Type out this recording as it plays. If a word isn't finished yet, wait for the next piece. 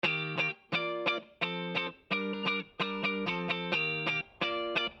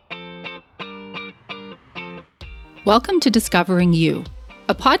Welcome to Discovering You,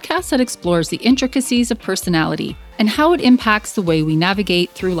 a podcast that explores the intricacies of personality and how it impacts the way we navigate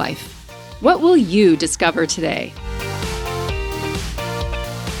through life. What will you discover today?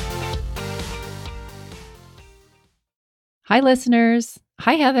 Hi, listeners.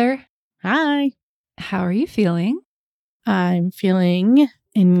 Hi, Heather. Hi. How are you feeling? I'm feeling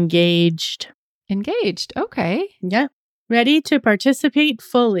engaged. Engaged. Okay. Yep. Ready to participate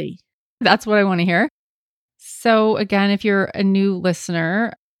fully. That's what I want to hear. So again, if you're a new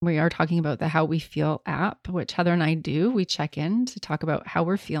listener, we are talking about the How We Feel app, which Heather and I do. We check in to talk about how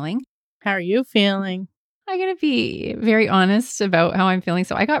we're feeling. How are you feeling? I'm going to be very honest about how I'm feeling.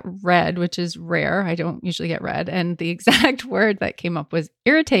 So I got red, which is rare. I don't usually get red. And the exact word that came up was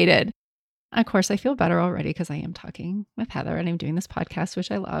irritated. Of course, I feel better already because I am talking with Heather and I'm doing this podcast, which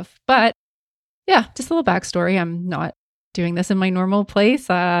I love. But yeah, just a little backstory. I'm not doing this in my normal place.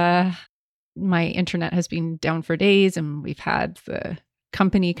 My internet has been down for days and we've had the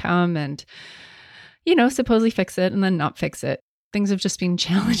company come and, supposedly fix it and then not fix it. Things have just been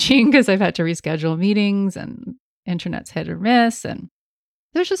challenging because I've had to reschedule meetings and internet's hit or miss. And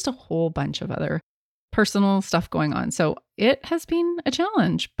there's just a whole bunch of other personal stuff going on. So it has been a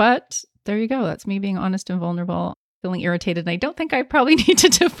challenge, but there you go. That's me being honest and vulnerable, feeling irritated. And I don't think I probably need to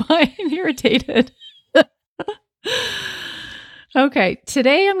define irritated. Okay,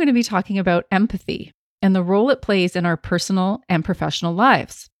 today I'm going to be talking about empathy and the role it plays in our personal and professional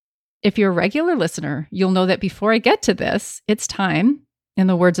lives. If you're a regular listener, you'll know that before I get to this, it's time, in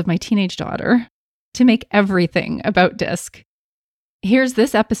the words of my teenage daughter, to make everything about DISC. Here's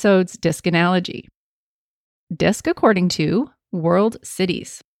this episode's DISC analogy. DISC according to World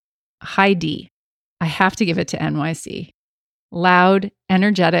Cities. High D. I have to give it to NYC. Loud,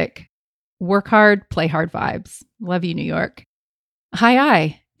 energetic, work hard, play hard vibes. Love you, New York. High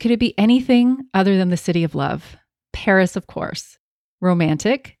I. Could it be anything other than the city of love? Paris, of course.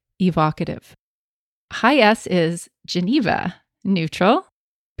 Romantic, evocative. High S is Geneva, neutral,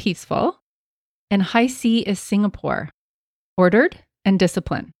 peaceful. And high C is Singapore, ordered and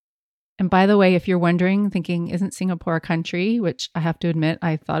disciplined. And by the way, if you're wondering, thinking, isn't Singapore a country? Which I have to admit,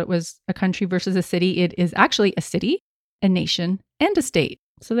 I thought it was a country versus a city. It is actually a city, a nation, and a state.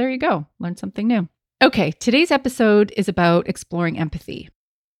 So there you go. Learn something new. Okay, today's episode is about exploring empathy.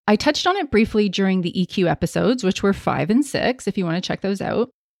 I touched on it briefly during the EQ episodes, which were 5 and 6, if you want to check those out,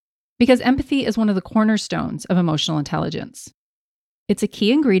 because empathy is one of the cornerstones of emotional intelligence. It's a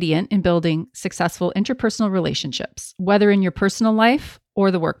key ingredient in building successful interpersonal relationships, whether in your personal life or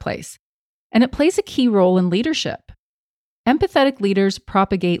the workplace. And it plays a key role in leadership. Empathetic leaders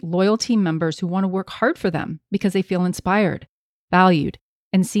propagate loyal team members who want to work hard for them because they feel inspired, valued,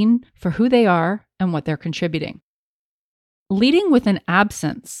 and seen for who they are and what they're contributing. Leading with an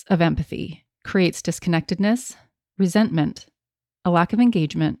absence of empathy creates disconnectedness, resentment, a lack of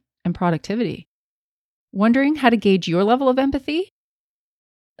engagement, and productivity. Wondering how to gauge your level of empathy?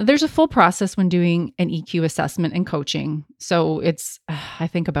 There's a full process when doing an EQ assessment and coaching. So it's, I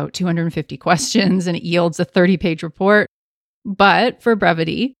think, about 250 questions and it yields a 30-page report. But for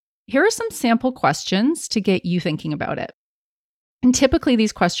brevity, here are some sample questions to get you thinking about it. And typically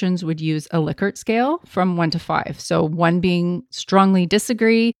these questions would use a Likert scale from 1 to 5. So 1 being strongly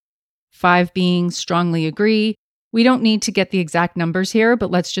disagree, 5 being strongly agree. We don't need to get the exact numbers here,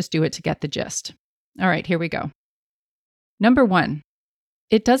 but let's just do it to get the gist. All right, here we go. Number 1,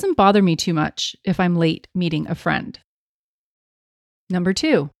 it doesn't bother me too much if I'm late meeting a friend. Number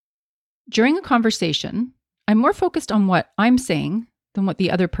 2, during a conversation, I'm more focused on what I'm saying than what the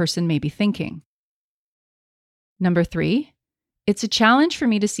other person may be thinking. Number 3, it's a challenge for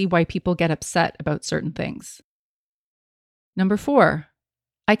me to see why people get upset about certain things. Number 4,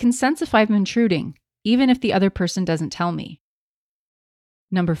 I can sense if I'm intruding, even if the other person doesn't tell me.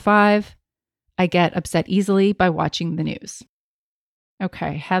 Number 5, I get upset easily by watching the news.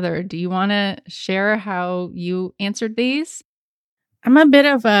 Okay, Heather, do you want to share how you answered these? I'm a bit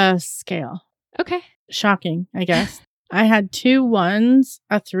of a scale. Okay. Shocking, I guess. I had 2 1s,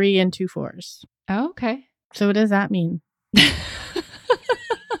 a 3, and 2 4s. Oh, okay. So what does that mean?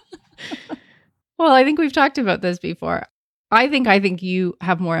 Well, I think we've talked about this before. I think you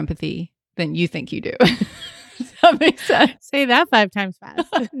have more empathy than you think you do. Does that make sense? Say that 5 times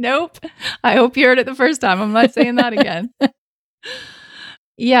fast. Nope. I hope you heard it the first time. I'm not saying that again.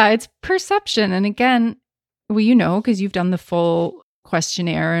 Yeah, it's perception. And again, well, because you've done the full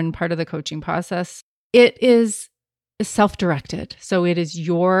questionnaire and part of the coaching process, it is self-directed. So it is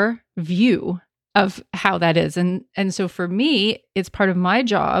your view of how that is. And so for me, it's part of my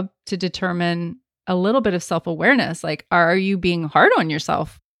job to determine a little bit of self-awareness. Like, are you being hard on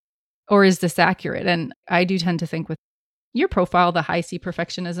yourself? Or is this accurate? And I do tend to think with your profile, the high C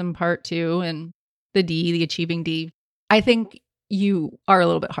perfectionism part too, and the D, the achieving D, I think you are a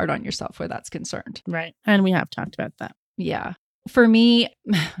little bit hard on yourself where that's concerned. Right. And we have talked about that. Yeah. For me,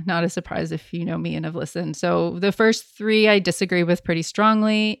 not a surprise if you know me and have listened. So the first 3 I disagree with pretty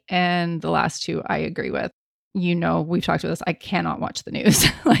strongly. And the last 2 I agree with. You know, we've talked about this. I cannot watch the news.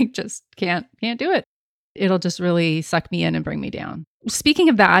 Like just can't do it. It'll just really suck me in and bring me down. Speaking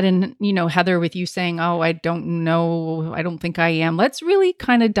of that, and you know, Heather, with you saying, oh, I don't know, I don't think I am. Let's really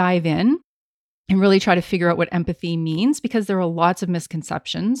kind of dive in and really try to figure out what empathy means, because there are lots of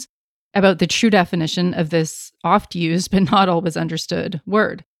misconceptions about the true definition of this oft used but not always understood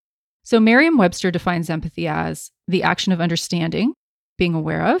word. So Merriam-Webster defines empathy as the action of understanding, being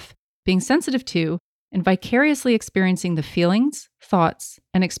aware of, being sensitive to, and vicariously experiencing the feelings, thoughts,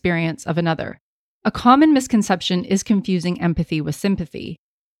 and experience of another. A common misconception is confusing empathy with sympathy.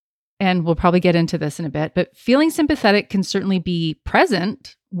 And we'll probably get into this in a bit, but feeling sympathetic can certainly be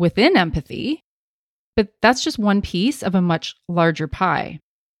present within empathy, but that's just one piece of a much larger pie.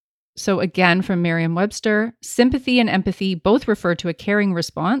 So again, from Merriam-Webster, sympathy and empathy both refer to a caring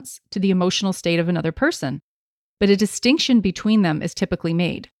response to the emotional state of another person, but a distinction between them is typically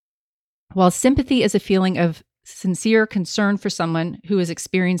made. While sympathy is a feeling of sincere concern for someone who is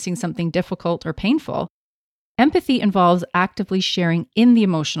experiencing something difficult or painful, empathy involves actively sharing in the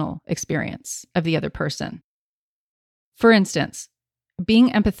emotional experience of the other person. For instance,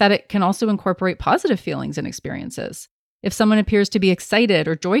 being empathetic can also incorporate positive feelings and experiences. If someone appears to be excited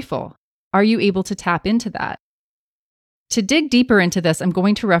or joyful, are you able to tap into that? To dig deeper into this, I'm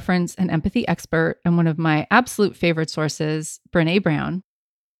going to reference an empathy expert and one of my absolute favorite sources, Brené Brown.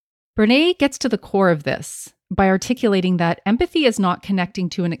 Brené gets to the core of this by articulating that empathy is not connecting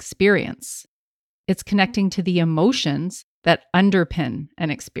to an experience. It's connecting to the emotions that underpin an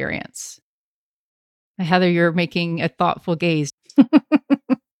experience. Heather, you're making a thoughtful gaze.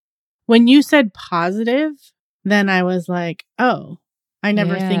 When you said positive, then I was like, oh, I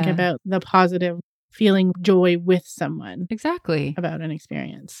never think about the positive feeling joy with someone. Exactly. About an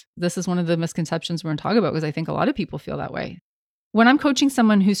experience. This is one of the misconceptions we're going to talk about, because I think a lot of people feel that way. When I'm coaching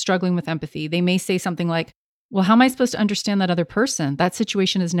someone who's struggling with empathy, they may say something like, well, how am I supposed to understand that other person? That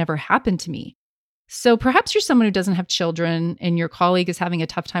situation has never happened to me. So perhaps you're someone who doesn't have children and your colleague is having a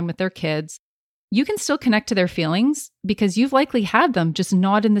tough time with their kids. You can still connect to their feelings because you've likely had them, just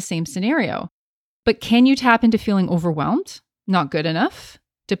not in the same scenario. But can you tap into feeling overwhelmed, not good enough,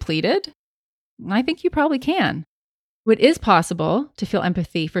 depleted? I think you probably can. It is possible to feel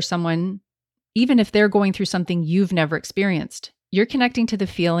empathy for someone, even if they're going through something you've never experienced. You're connecting to the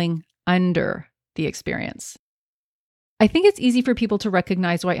feeling under the experience. I think it's easy for people to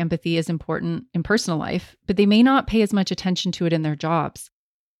recognize why empathy is important in personal life, but they may not pay as much attention to it in their jobs.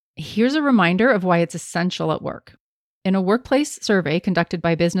 Here's a reminder of why it's essential at work. In a workplace survey conducted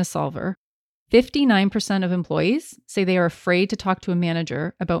by Business Solver, 59% of employees say they are afraid to talk to a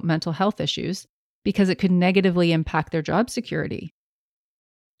manager about mental health issues because it could negatively impact their job security.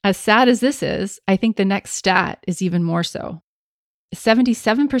 As sad as this is, I think the next stat is even more so.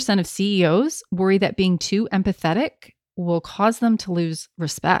 77% of CEOs worry that being too empathetic will cause them to lose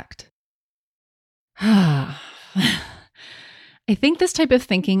respect. I think this type of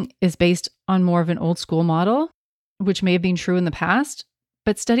thinking is based on more of an old school model, which may have been true in the past,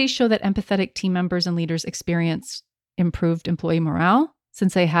 but studies show that empathetic team members and leaders experience improved employee morale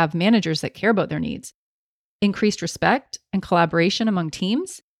since they have managers that care about their needs, increased respect and collaboration among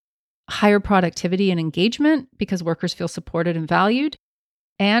teams, higher productivity and engagement because workers feel supported and valued,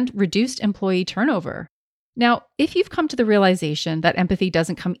 and reduced employee turnover. Now, if you've come to the realization that empathy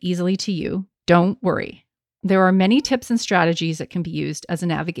doesn't come easily to you, don't worry. There are many tips and strategies that can be used as a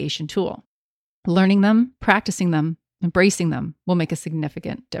navigation tool. Learning them, practicing them, embracing them will make a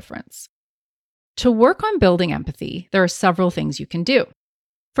significant difference. To work on building empathy, there are several things you can do.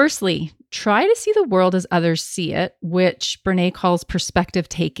 Firstly, try to see the world as others see it, which Brené calls perspective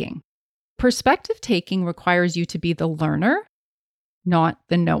taking. Perspective taking requires you to be the learner, not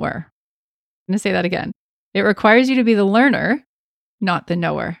the knower. I'm going to say that again. It requires you to be the learner, not the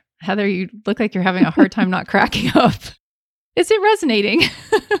knower. Heather, you look like you're having a hard time not cracking up. Is it resonating?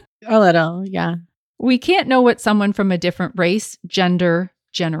 A little, yeah. We can't know what someone from a different race, gender,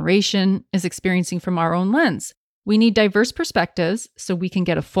 generation is experiencing from our own lens. We need diverse perspectives so we can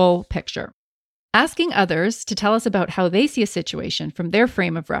get a full picture. Asking others to tell us about how they see a situation from their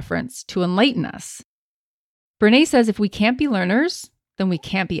frame of reference to enlighten us. Brené says if we can't be learners, then we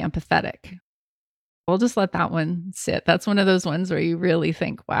can't be empathetic. We'll just let that one sit. That's one of those ones where you really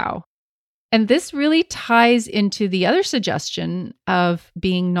think, wow. And this really ties into the other suggestion of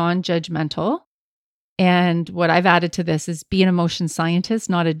being non-judgmental. And what I've added to this is be an emotion scientist,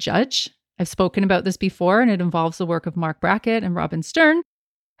 not a judge. I've spoken about this before, and it involves the work of Mark Brackett and Robin Stern,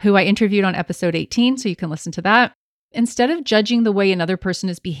 who I interviewed on episode 18, so you can listen to that. Instead of judging the way another person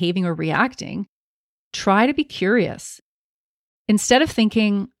is behaving or reacting, try to be curious. Instead of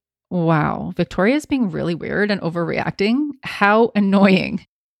thinking, wow, Victoria's being really weird and overreacting, how annoying.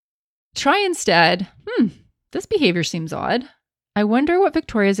 Try instead, this behavior seems odd. I wonder what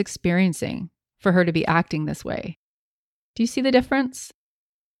Victoria's experiencing for her to be acting this way. Do you see the difference?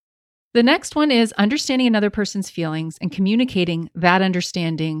 The next one is understanding another person's feelings and communicating that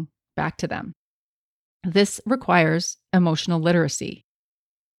understanding back to them. This requires emotional literacy.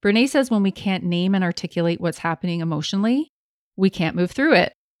 Brene says when we can't name and articulate what's happening emotionally, we can't move through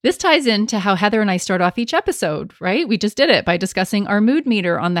it. This ties into how Heather and I start off each episode, right? We just did it by discussing our mood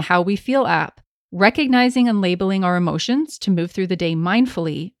meter on the How We Feel app. Recognizing and labeling our emotions to move through the day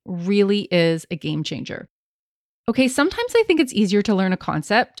mindfully really is a game changer. Okay, sometimes I think it's easier to learn a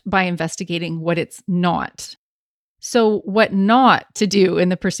concept by investigating what it's not. So, what not to do in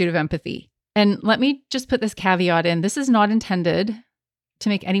the pursuit of empathy. And let me just put this caveat in. This is not intended to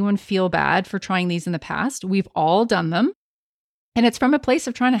make anyone feel bad for trying these in the past. We've all done them. And it's from a place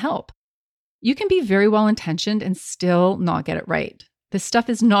of trying to help. You can be very well-intentioned and still not get it right. This stuff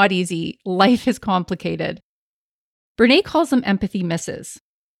is not easy. Life is complicated. Brene calls them empathy misses.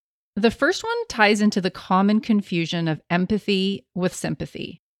 The first one ties into the common confusion of empathy with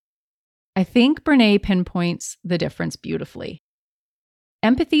sympathy. I think Brene pinpoints the difference beautifully.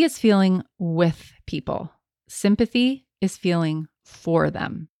 Empathy is feeling with people. Sympathy is feeling for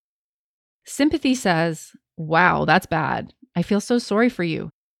them. Sympathy says, wow, that's bad. I feel so sorry for you.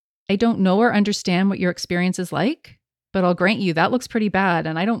 I don't know or understand what your experience is like, but I'll grant you that looks pretty bad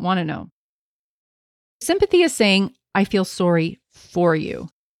and I don't want to know. Sympathy is saying, I feel sorry for you.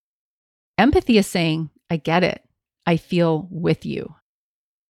 Empathy is saying, I get it. I feel with you.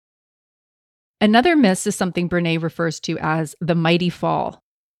 Another miss is something Brene refers to as the mighty fall.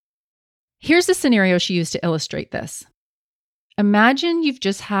 Here's a scenario she used to illustrate this. Imagine you've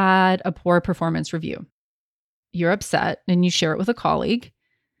just had a poor performance review. You're upset and you share it with a colleague,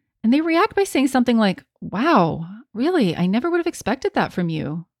 and they react by saying something like, wow, really? I never would have expected that from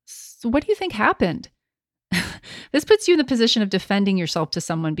you. So what do you think happened? This puts you in the position of defending yourself to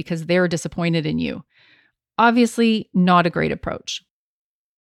someone because they're disappointed in you. Obviously, not a great approach.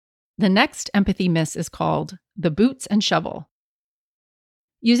 The next empathy miss is called the boots and shovel.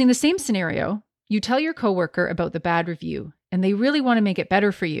 Using the same scenario, you tell your coworker about the bad review, and they really want to make it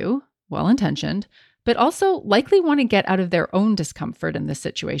better for you, well-intentioned, but also likely want to get out of their own discomfort in this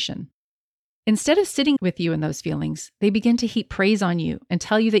situation. Instead of sitting with you in those feelings, they begin to heap praise on you and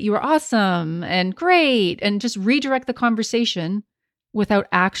tell you that you are awesome and great and just redirect the conversation without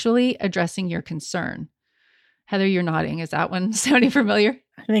actually addressing your concern. Heather, you're nodding. Is that one sounding familiar?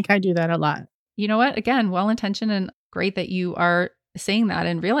 I think I do that a lot. You know what? Again, well-intentioned and great that you are saying that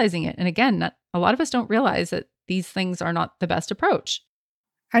and realizing it. And again, a lot of us don't realize that these things are not the best approach.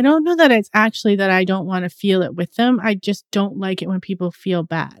 I don't know that it's actually that I don't want to feel it with them. I just don't like it when people feel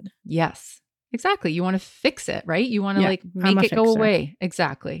bad. Yes, exactly. You want to fix it, right? You want to make it go away.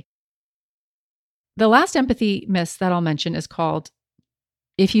 Exactly. The last empathy miss that I'll mention is called,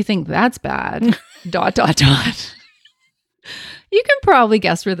 if you think that's bad, ... You can probably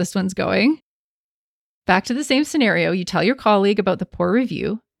guess where this one's going. Back to the same scenario, you tell your colleague about the poor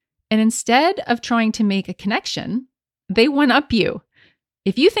review, and instead of trying to make a connection, they one-up you.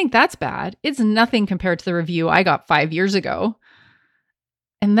 If you think that's bad, it's nothing compared to the review I got 5 years ago.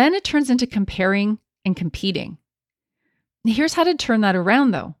 And then it turns into comparing and competing. Here's how to turn that around,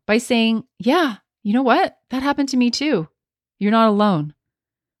 though, by saying, yeah, you know what? That happened to me too. You're not alone.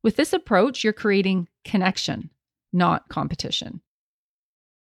 With this approach, you're creating connection, not competition.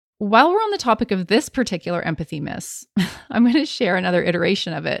 While we're on the topic of this particular empathy miss, I'm going to share another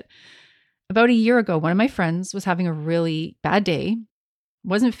iteration of it. About a year ago, one of my friends was having a really bad day,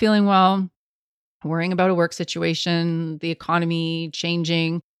 wasn't feeling well, worrying about a work situation, the economy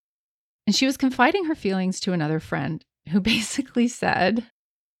changing. And she was confiding her feelings to another friend who basically said,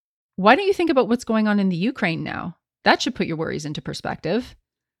 why don't you think about what's going on in the Ukraine now? That should put your worries into perspective.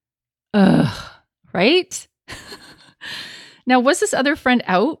 Ugh, right? Now, was this other friend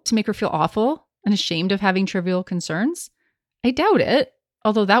out to make her feel awful and ashamed of having trivial concerns? I doubt it,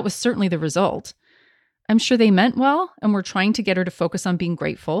 although that was certainly the result. I'm sure they meant well and were trying to get her to focus on being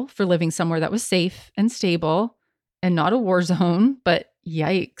grateful for living somewhere that was safe and stable and not a war zone, but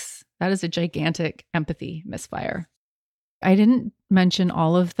yikes, that is a gigantic empathy misfire. I didn't mention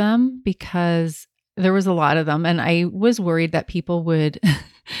all of them because there was a lot of them. And I was worried that people would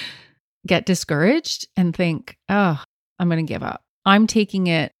get discouraged and think, oh, I'm going to give up. I'm taking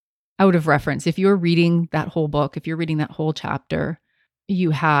it out of reference. If you're reading that whole book, if you're reading that whole chapter,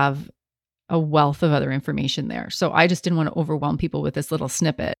 you have a wealth of other information there. So I just didn't want to overwhelm people with this little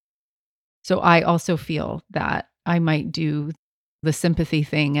snippet. So I also feel that I might do the sympathy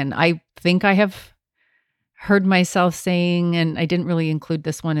thing. And I think I have heard myself saying, and I didn't really include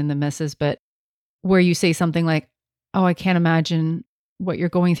this one in the misses, but where you say something like, oh, I can't imagine what you're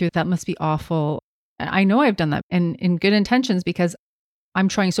going through. That must be awful. I know I've done that and in good intentions because I'm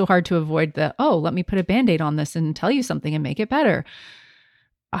trying so hard to avoid the, oh, let me put a Band-Aid on this and tell you something and make it better.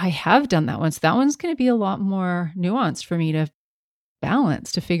 I have done that one. So that one's going to be a lot more nuanced for me to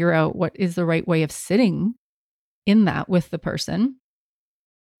balance, to figure out what is the right way of sitting in that with the person,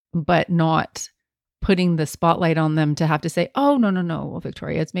 but not putting the spotlight on them to have to say, oh, no, well,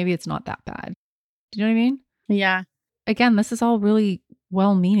 Victoria, maybe it's not that bad. Do you know what I mean? Yeah. Again, this is all really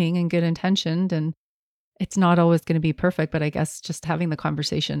well-meaning and good intentioned, and it's not always going to be perfect, but I guess just having the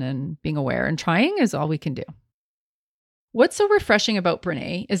conversation and being aware and trying is all we can do. What's so refreshing about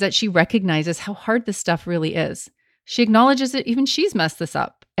Brené is that she recognizes how hard this stuff really is. She acknowledges that even she's messed this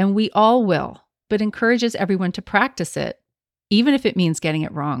up, and we all will, but encourages everyone to practice it, even if it means getting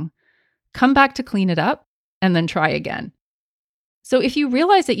it wrong. Come back to clean it up and then try again. So if you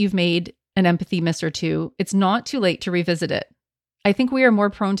realize that you've made an empathy miss or two, it's not too late to revisit it. I think we are more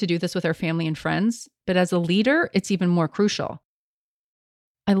prone to do this with our family and friends, but as a leader, it's even more crucial.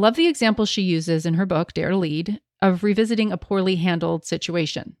 I love the example she uses in her book, Dare to Lead, of revisiting a poorly handled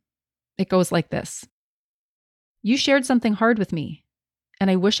situation. It goes like this. You shared something hard with me, and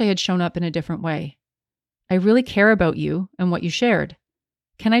I wish I had shown up in a different way. I really care about you and what you shared.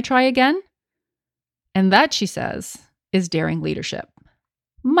 Can I try again? And that, she says, is daring leadership.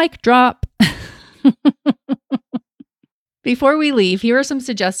 Mic drop. Before we leave, here are some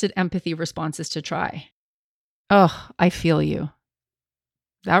suggested empathy responses to try. Oh, I feel you.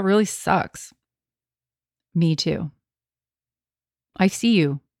 That really sucks. Me too. I see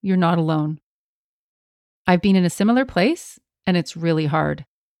you. You're not alone. I've been in a similar place, and it's really hard.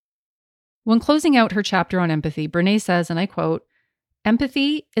 When closing out her chapter on empathy, Brené says, and I quote,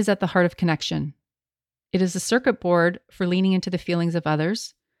 empathy is at the heart of connection. It is a circuit board for leaning into the feelings of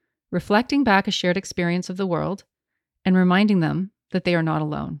others, reflecting back a shared experience of the world, and reminding them that they are not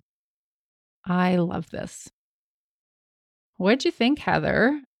alone. I love this. What'd you think,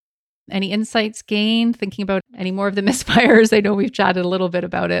 Heather? Any insights gained thinking about any more of the misfires? I know we've chatted a little bit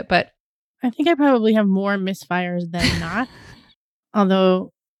about it, but I think I probably have more misfires than not.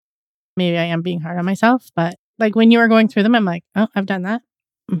 Although maybe I am being hard on myself, but like when you were going through them, I'm like, oh, I've done that.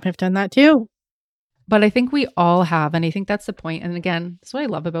 I've done that too. But I think we all have. And I think that's the point. And again, that's what I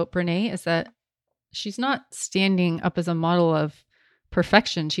love about Brené is that she's not standing up as a model of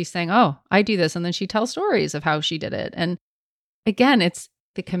perfection. She's saying, oh, I do this. And then she tells stories of how she did it. And again, it's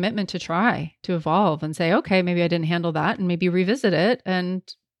the commitment to try, to evolve and say, okay, maybe I didn't handle that and maybe revisit it and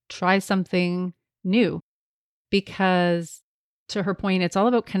try something new. Because to her point, it's all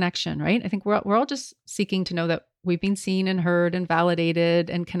about connection, right? I think we're all just seeking to know that we've been seen and heard and validated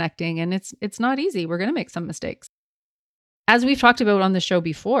and connecting. And it's not easy. We're going to make some mistakes. As we've talked about on the show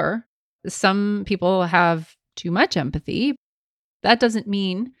before, some people have too much empathy. That doesn't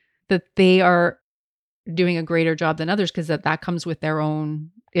mean that they are doing a greater job than others because that comes with their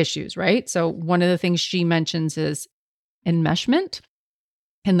own issues, right? So one of the things she mentions is enmeshment.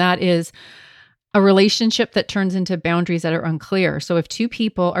 And that is a relationship that turns into boundaries that are unclear. So if two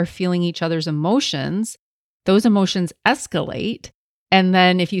people are feeling each other's emotions, those emotions escalate. And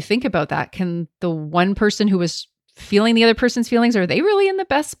then if you think about that, can the one person who was feeling the other person's feelings, are they really in the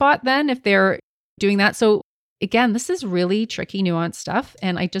best spot then if they're doing that? So again, this is really tricky, nuanced stuff.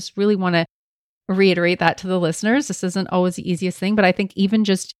 And I just really want to reiterate that to the listeners. This isn't always the easiest thing, but I think even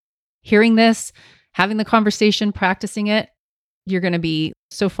just hearing this, having the conversation, practicing it, you're going to be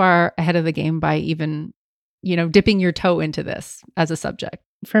so far ahead of the game by even, dipping your toe into this as a subject.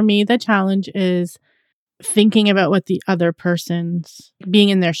 For me, the challenge is thinking about what the other person's being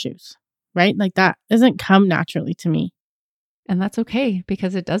in their shoes, right? Like that doesn't come naturally to me. And that's okay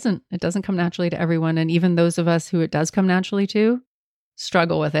because it doesn't come naturally to everyone. And even those of us who it does come naturally to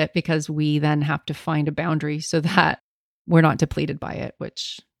struggle with it because we then have to find a boundary so that we're not depleted by it,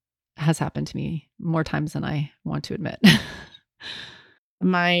 which has happened to me more times than I want to admit.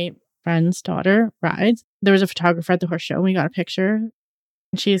 My friend's daughter rides. There was a photographer at the horse show. We got a picture.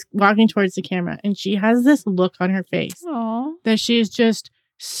 She's walking towards the camera and she has this look on her face Aww. that she is just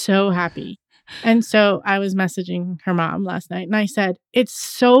so happy. And so I was messaging her mom last night and I said, it's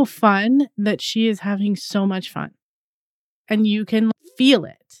so fun that she is having so much fun. And you can feel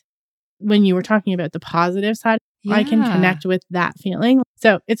it when you were talking about the positive side. Yeah. I can connect with that feeling.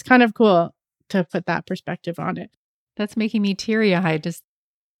 So it's kind of cool to put that perspective on it. That's making me teary-eyed just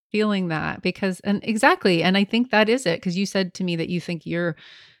feeling that and I think that is it, because you said to me that you think you're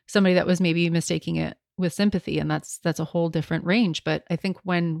somebody that was maybe mistaking it with sympathy, and that's a whole different range. But I think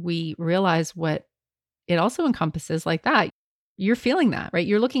when we realize what it also encompasses like that, you're feeling that, right?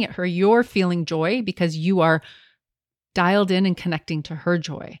 You're looking at her, you're feeling joy because you are dialed in and connecting to her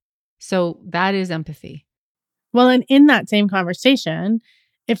joy. So that is empathy. Well, and in that same conversation,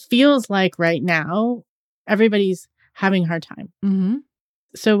 it feels like right now, everybody's having a hard time. Mm-hmm.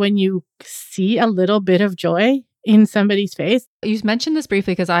 So when you see a little bit of joy in somebody's face. You mentioned this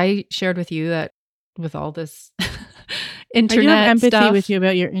briefly because I shared with you that with all this internet I do have empathy stuff with you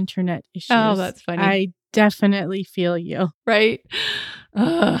about your internet issues. Oh, that's funny. I definitely feel you. Right?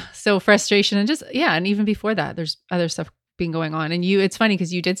 So frustration and and even before that, there's other stuff being going on. And it's funny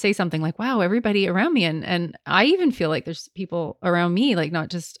because you did say something like, wow, everybody around me. And I even feel like there's people around me, like not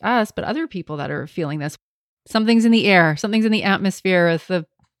just us, but other people that are feeling this. Something's in the air, something's in the atmosphere of the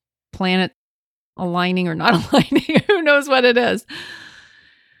planet aligning or not aligning. Who knows what it is?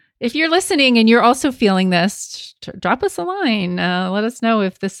 If you're listening and you're also feeling this, drop us a line. Let us know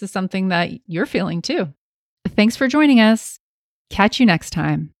if this is something that you're feeling too. Thanks for joining us. Catch you next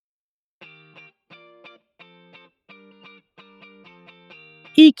time.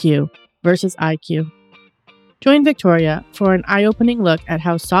 EQ versus IQ. Join Victoria for an eye-opening look at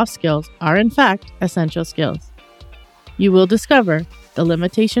how soft skills are in fact essential skills. You will discover the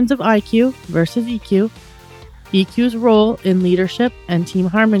limitations of IQ versus EQ, EQ's role in leadership and team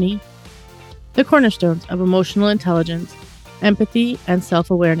harmony, the cornerstones of emotional intelligence, empathy, and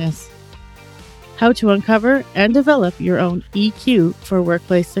self-awareness, how to uncover and develop your own EQ for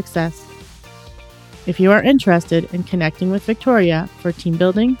workplace success. If you are interested in connecting with Victoria for team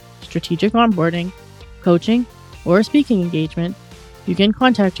building, strategic onboarding, coaching, or speaking engagement, you can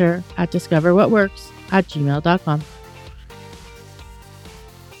contact her at discoverwhatworks@gmail.com.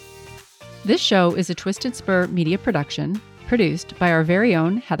 This show is a Twisted Spur media production produced by our very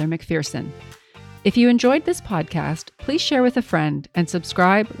own Heather McPherson. If you enjoyed this podcast, please share with a friend and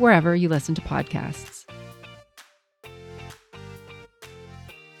subscribe wherever you listen to podcasts.